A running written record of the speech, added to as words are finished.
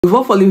We've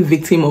all fallen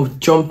victim of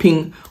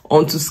jumping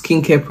onto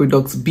skincare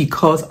products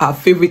because our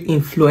favorite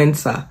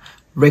influencer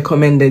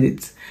recommended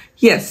it.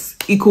 Yes,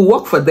 it could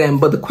work for them,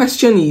 but the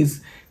question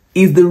is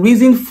the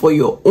reason for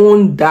your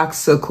own dark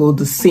circle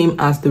the same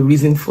as the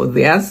reason for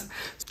theirs?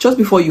 Just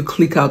before you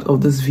click out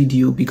of this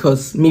video,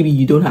 because maybe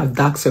you don't have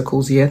dark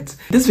circles yet,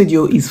 this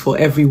video is for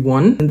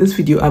everyone. In this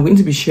video, I'm going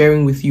to be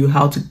sharing with you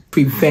how to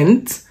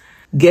prevent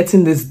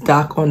getting this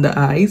dark under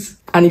eyes.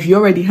 And if you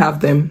already have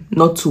them,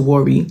 not to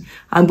worry.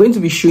 I'm going to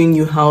be showing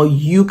you how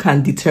you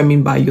can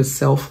determine by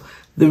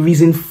yourself the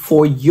reason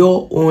for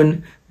your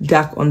own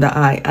dark under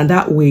eye, and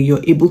that way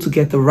you're able to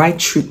get the right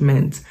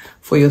treatment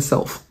for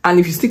yourself. And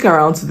if you stick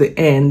around to the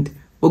end,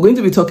 we're going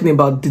to be talking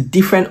about the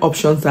different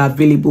options that are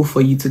available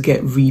for you to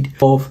get rid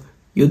of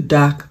your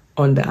dark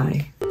under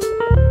eye.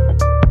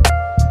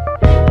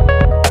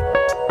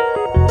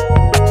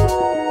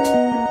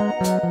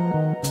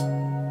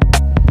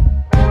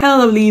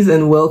 Hello lovelies,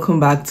 and welcome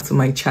back to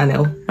my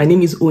channel. My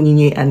name is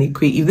Onyi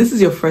Anekwe. If this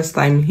is your first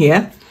time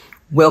here,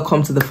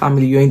 welcome to the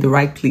family. You're in the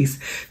right place.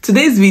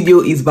 Today's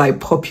video is by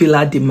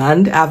popular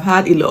demand. I've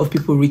had a lot of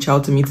people reach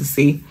out to me to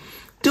say,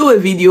 do a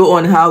video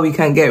on how we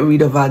can get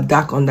rid of our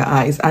dark under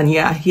eyes. And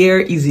yeah, here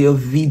is your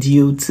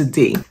video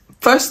today.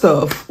 First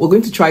off, we're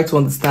going to try to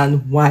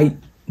understand why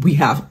we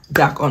have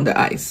dark under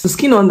eyes. The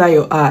skin under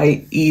your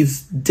eye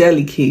is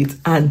delicate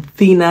and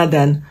thinner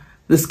than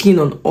the skin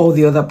on all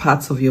the other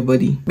parts of your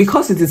body.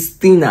 Because it is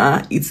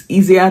thinner, it's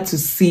easier to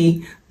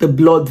see the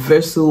blood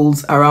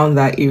vessels around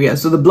that area.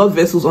 So the blood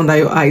vessels under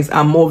your eyes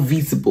are more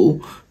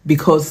visible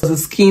because the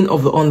skin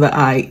of the under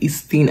eye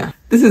is thinner.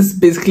 This is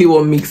basically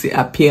what makes it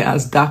appear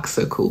as dark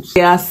circles.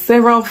 There are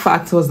several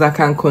factors that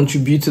can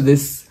contribute to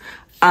this,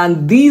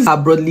 and these are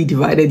broadly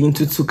divided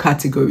into two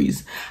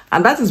categories.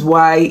 And that is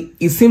why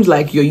it seems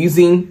like you're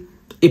using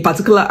a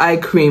particular eye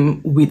cream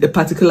with a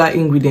particular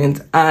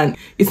ingredient and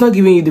it's not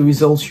giving you the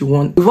results you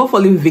want. We've all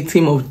fallen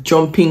victim of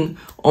jumping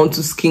onto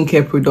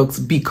skincare products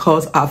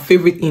because our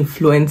favorite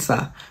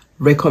influencer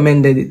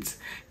recommended it.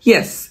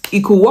 Yes,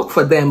 it could work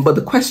for them, but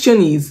the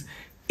question is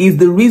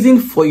the reason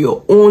for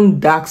your own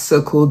dark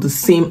circle the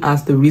same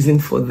as the reason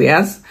for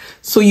theirs?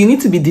 So you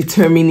need to be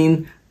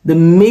determining the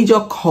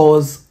major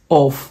cause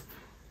of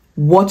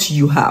what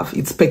you have.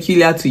 It's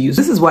peculiar to you.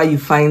 This is why you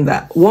find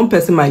that one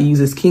person might use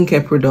a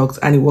skincare product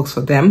and it works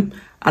for them,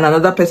 and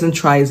another person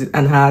tries it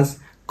and has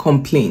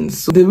complaints.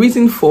 So the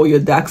reason for your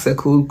dark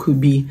circle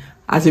could be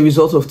as a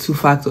result of two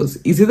factors.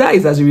 Either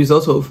it's as a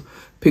result of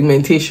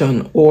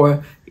pigmentation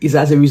or is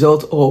as a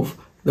result of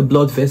the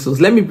blood vessels.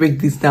 Let me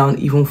break this down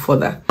even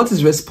further. What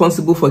is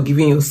responsible for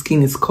giving your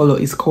skin its color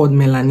is called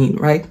melanin,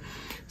 right?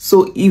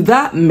 So if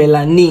that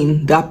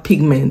melanin, that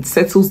pigment,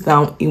 settles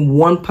down in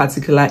one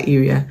particular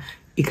area,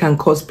 it can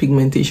cause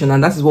pigmentation,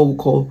 and that is what we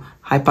call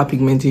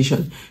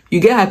hyperpigmentation.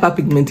 You get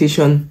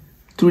hyperpigmentation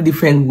through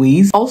different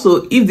ways.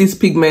 Also, if this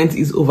pigment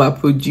is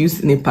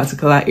overproduced in a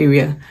particular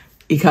area,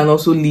 it can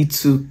also lead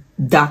to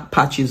dark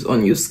patches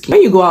on your skin.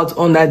 When you go out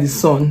under the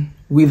sun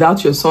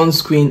without your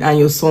sunscreen and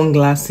your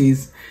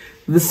sunglasses,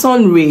 the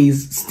sun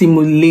rays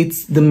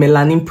stimulate the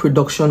melanin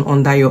production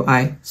under your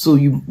eye. So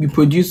you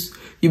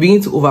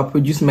begin to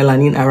overproduce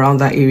melanin around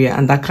that area,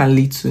 and that can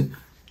lead to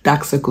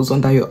dark circles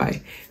under your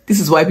eye. This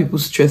is why people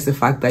stress the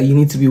fact that you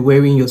need to be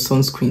wearing your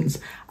sunscreens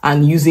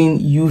and using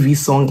UV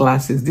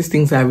sunglasses. These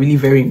things are really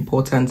very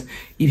important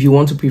if you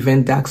want to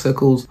prevent dark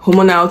circles.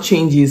 Hormonal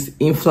changes,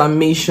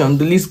 inflammation,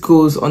 the list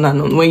goes on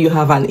and on. When you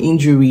have an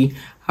injury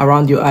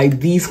around your eye,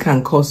 these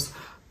can cause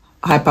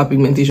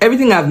hyperpigmentation.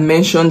 Everything I've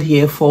mentioned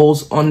here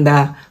falls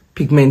under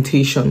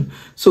pigmentation.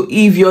 So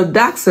if your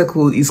dark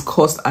circle is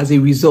caused as a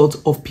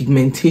result of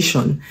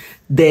pigmentation,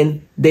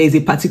 then there is a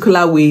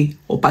particular way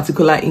or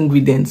particular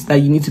ingredients that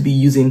you need to be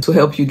using to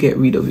help you get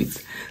rid of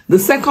it. The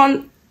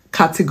second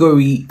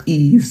category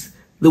is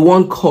the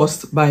one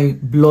caused by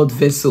blood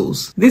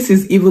vessels. This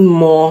is even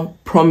more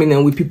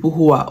prominent with people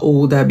who are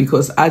older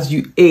because as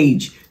you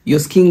age, your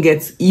skin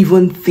gets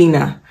even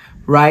thinner,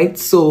 right?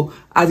 So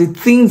as it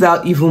thins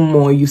out even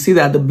more, you see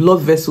that the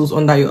blood vessels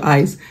under your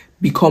eyes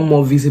become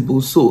more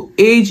visible. So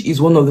age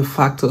is one of the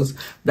factors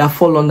that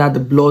fall under the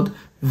blood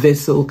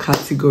vessel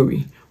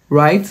category,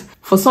 right?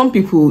 For some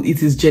people,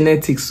 it is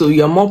genetic. So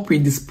you're more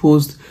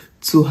predisposed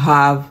to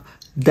have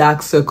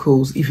dark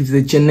circles if it's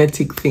a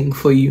genetic thing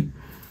for you.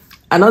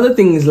 Another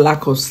thing is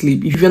lack of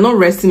sleep. If you're not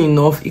resting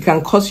enough, it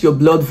can cause your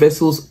blood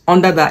vessels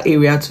under that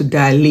area to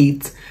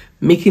dilate,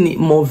 making it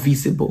more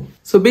visible.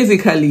 So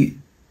basically,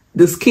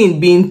 the skin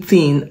being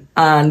thin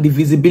and the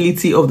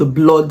visibility of the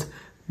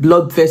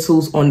blood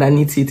vessels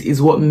underneath it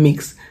is what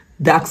makes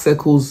dark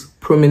circles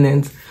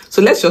prominent.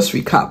 So let's just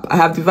recap. I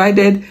have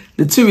divided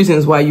the two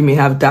reasons why you may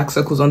have dark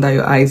circles under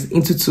your eyes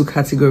into two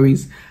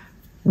categories.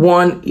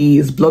 One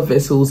is blood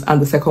vessels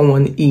and the second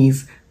one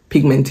is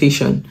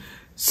pigmentation.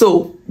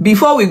 So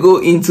before we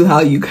go into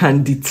how you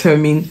can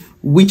determine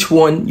which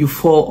one you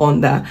fall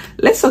under,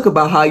 let's talk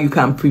about how you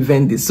can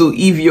prevent this. So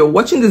if you're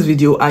watching this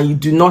video and you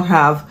do not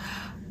have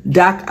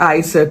dark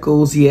eye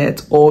circles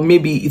yet, or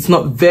maybe it's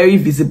not very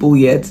visible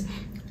yet,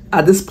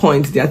 at this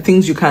point, there are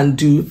things you can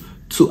do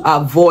to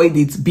avoid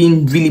it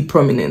being really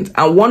prominent.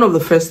 And one of the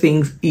first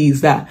things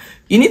is that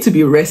you need to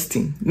be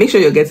resting. Make sure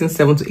you're getting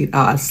 7 to 8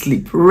 hours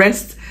sleep.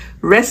 Rest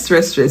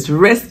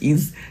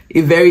is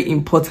a very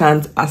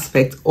important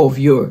aspect of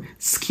your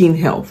skin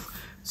health.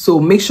 So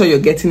make sure you're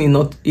getting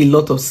a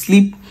lot of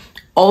sleep.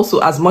 Also,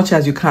 as much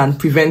as you can,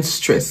 prevent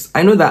stress.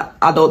 I know that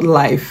adult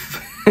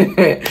life,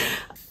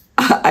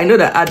 I know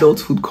that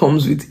adulthood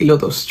comes with a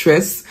lot of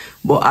stress,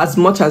 but as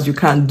much as you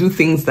can, do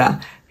things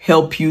that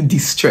help you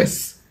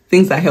de-stress,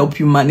 things that help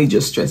you manage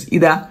your stress,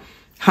 either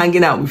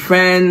hanging out with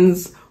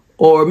friends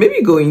or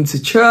maybe going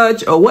to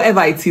church or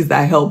whatever it is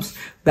that helps,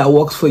 that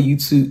works for you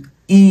to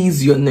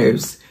ease your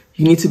nerves.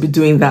 You need to be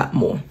doing that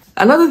more.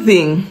 Another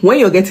thing, when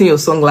you're getting your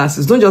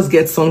sunglasses, don't just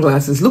get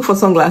sunglasses. Look for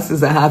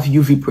sunglasses that have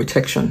UV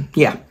protection.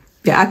 Yeah,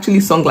 they're actually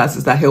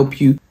sunglasses that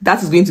help you.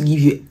 That is going to give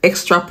you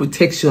extra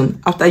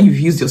protection after you've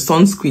used your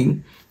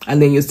sunscreen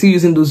and then you're still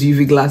using those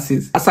UV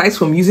glasses. Aside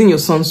from using your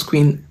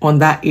sunscreen on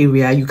that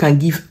area, you can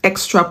give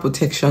extra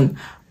protection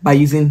by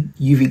using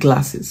UV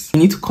glasses. You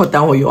need to cut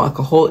down on your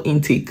alcohol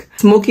intake.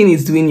 Smoking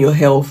is doing your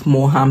health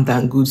more harm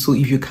than good, so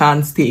if you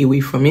can, stay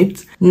away from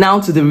it. Now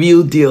to the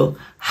real deal.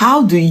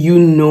 How do you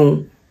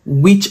know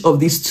which of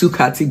these two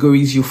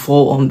categories you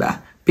fall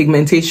under?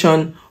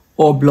 Pigmentation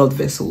or blood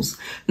vessels?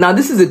 Now,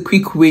 this is a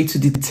quick way to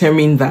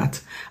determine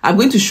that. I'm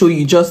going to show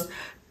you. Just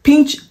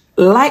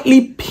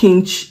lightly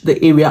pinch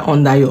the area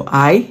under your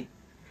eye,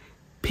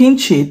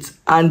 pinch it,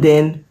 and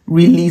then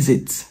release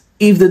it.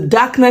 If the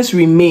darkness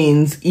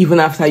remains even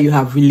after you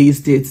have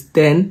released it,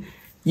 then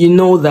you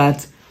know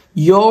that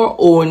your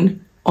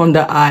own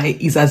under eye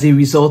is as a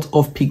result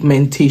of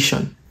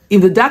pigmentation.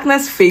 If the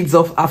darkness fades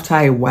off after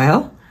a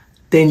while,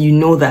 then you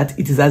know that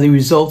it is as a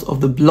result of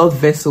the blood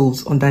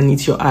vessels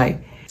underneath your eye.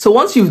 So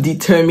once you've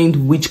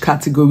determined which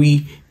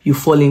category you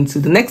fall into,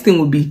 the next thing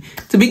would be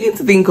to begin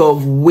to think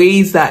of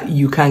ways that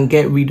you can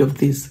get rid of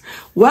this.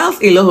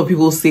 Whilst a lot of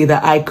people say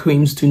that eye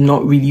creams do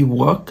not really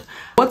work,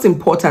 what's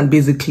important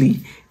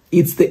basically,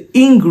 it's the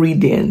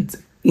ingredient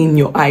in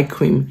your eye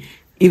cream.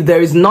 If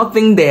there is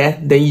nothing there,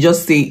 then you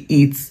just say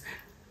it's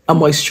a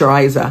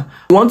moisturizer.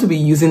 You want to be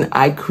using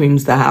eye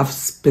creams that have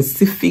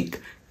specific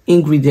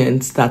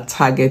ingredients that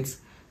target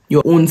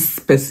your own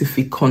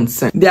specific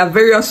concern. There are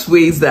various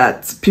ways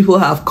that people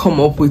have come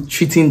up with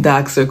treating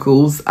dark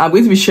circles. I'm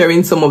going to be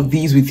sharing some of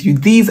these with you.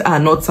 These are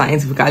not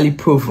scientifically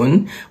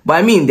proven, but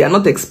I mean, they're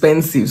not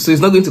expensive, so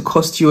it's not going to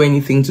cost you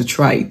anything to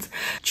try it.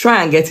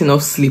 Try and get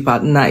enough sleep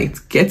at night.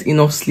 Get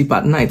enough sleep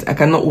at night. I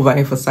cannot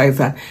overemphasize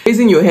that.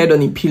 Placing your head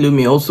on a pillow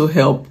may also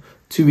help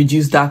to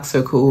reduce dark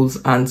circles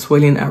and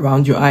swelling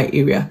around your eye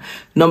area.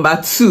 Number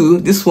 2,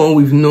 this one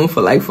we've known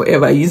for like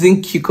forever,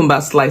 using cucumber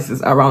slices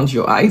around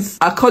your eyes.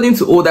 According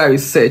to older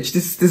research,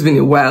 this has been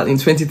a while, in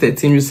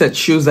 2013, research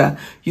shows that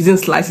using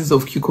slices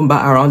of cucumber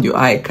around your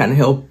eye can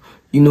help,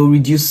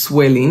 reduce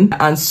swelling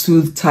and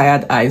soothe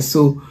tired eyes.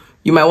 So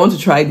you might want to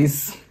try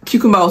this.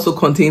 Cucumber also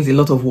contains a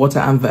lot of water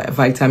and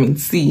vitamin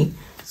C,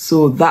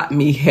 so that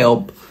may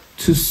help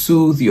to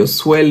soothe your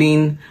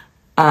swelling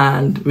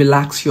and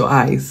relax your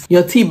eyes.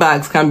 Your tea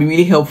bags can be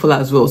really helpful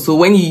as well. So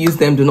when you use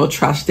them, do not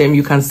trash them.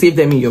 You can save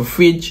them in your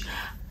fridge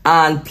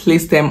and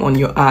place them on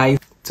your eyes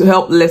to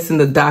help lessen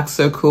the dark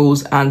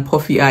circles and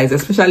puffy eyes,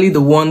 especially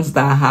the ones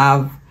that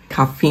have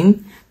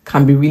caffeine,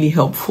 can be really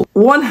helpful.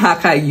 One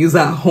hack I use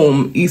at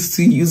home is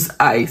to use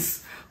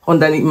ice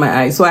underneath my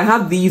eyes. So I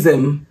have these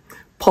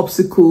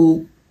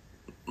popsicle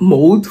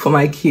mold for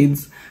my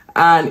kids,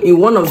 and in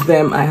one of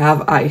them I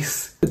have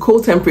ice. The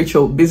cold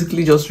temperature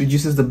basically just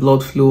reduces the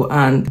blood flow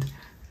and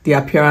the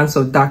appearance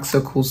of dark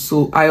circles.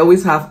 So I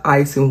always have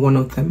ice in one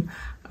of them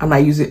and I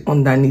use it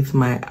underneath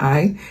my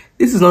eye.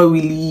 This is not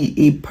really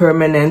a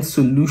permanent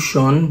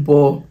solution,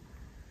 but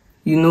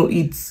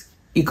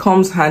it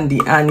comes handy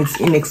and it's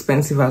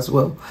inexpensive as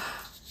well.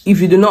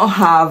 If you do not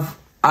have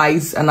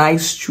an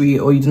ice tray,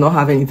 or you do not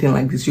have anything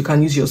like this, you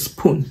can use your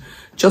spoon.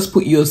 Just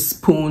put your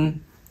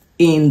spoon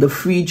in the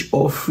fridge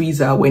or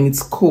freezer. When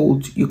it's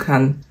cold, you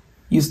can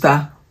use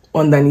that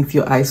underneath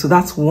your eye. So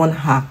that's one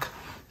hack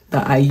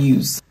that I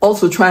use.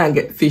 Also, try and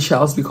get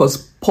facials, because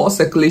poor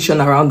circulation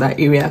around that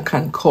area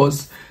can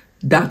cause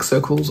dark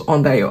circles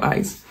under your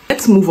eyes.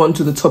 Let's move on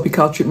to the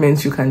topical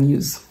treatments you can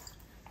use.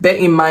 Bear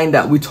in mind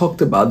that we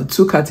talked about the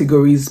two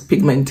categories,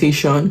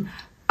 pigmentation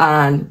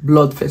and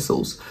blood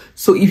vessels.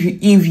 So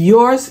if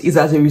yours is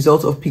as a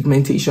result of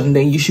pigmentation,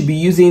 then you should be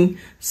using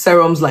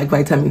serums like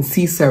vitamin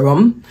C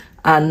serum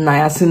and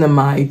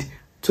niacinamide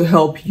to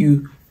help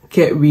you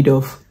get rid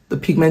of the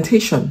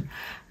pigmentation.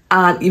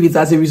 And if it's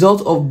as a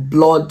result of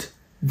blood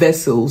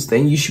vessels,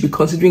 then you should be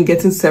considering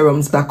getting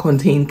serums that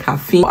contain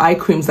caffeine, eye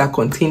creams that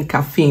contain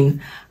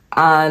caffeine,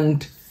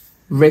 and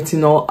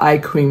retinol eye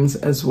creams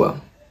as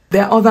well.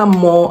 There are other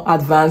more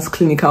advanced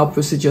clinical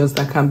procedures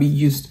that can be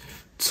used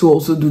to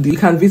also do this. You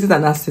can visit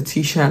an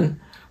esthetician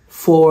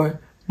for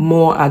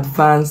more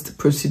advanced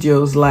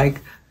procedures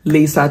like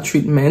laser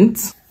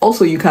treatments.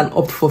 Also, you can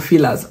opt for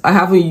fillers. I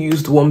haven't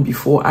used one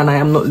before and I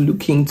am not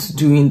looking to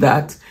doing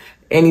that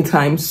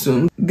anytime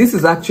soon. This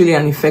is actually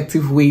an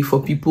effective way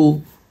for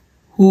people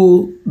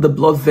who the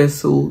blood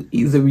vessel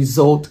is a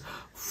result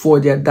for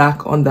their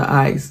dark under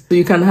eyes. So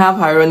you can have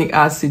hyaluronic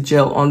acid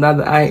gel under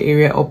the eye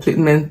area or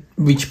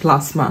platelet-rich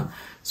plasma.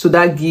 So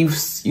that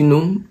gives, you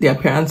know, the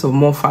appearance of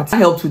more fat. That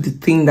helps with the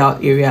thinned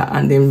out area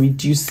and then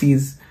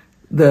reduces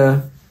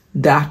the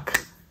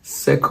dark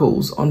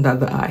circles under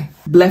the eye.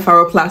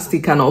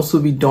 Blepharoplasty can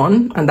also be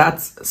done, and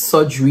that's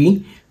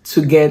surgery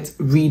to get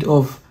rid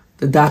of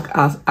the dark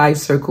eye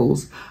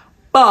circles.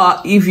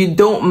 But if you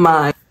don't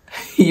mind,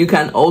 you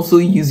can also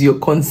use your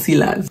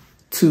concealers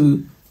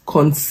to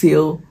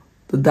conceal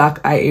the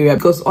dark eye area,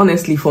 because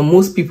honestly, for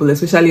most people,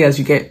 especially as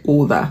you get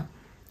older,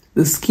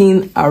 the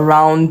skin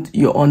around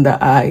your under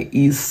eye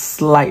is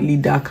slightly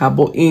darker.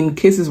 But in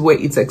cases where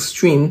it's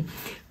extreme,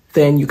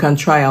 then you can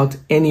try out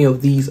any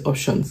of these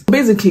options.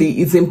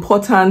 Basically, it's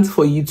important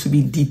for you to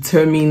be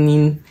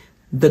determining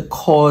the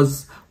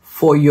cause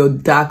for your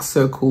dark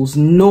circles.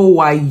 Know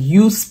why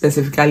you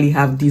specifically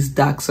have these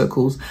dark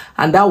circles,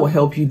 and that will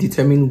help you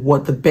determine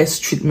what the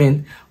best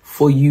treatment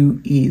for you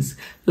is.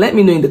 Let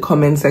me know in the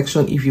comment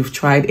section if you've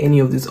tried any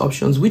of these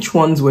options, which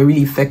ones were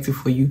really effective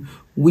for you,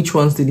 which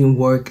ones didn't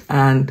work.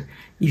 And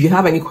if you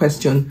have any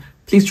question,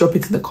 please drop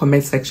it in the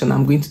comment section.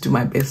 I'm going to do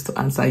my best to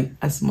answer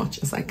as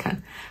much as I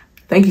can.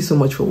 Thank you so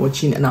much for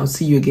watching, and I'll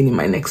see you again in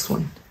my next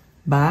one.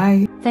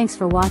 Bye. Thanks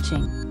for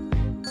watching.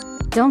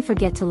 Don't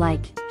forget to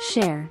like,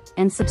 share,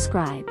 and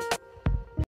subscribe.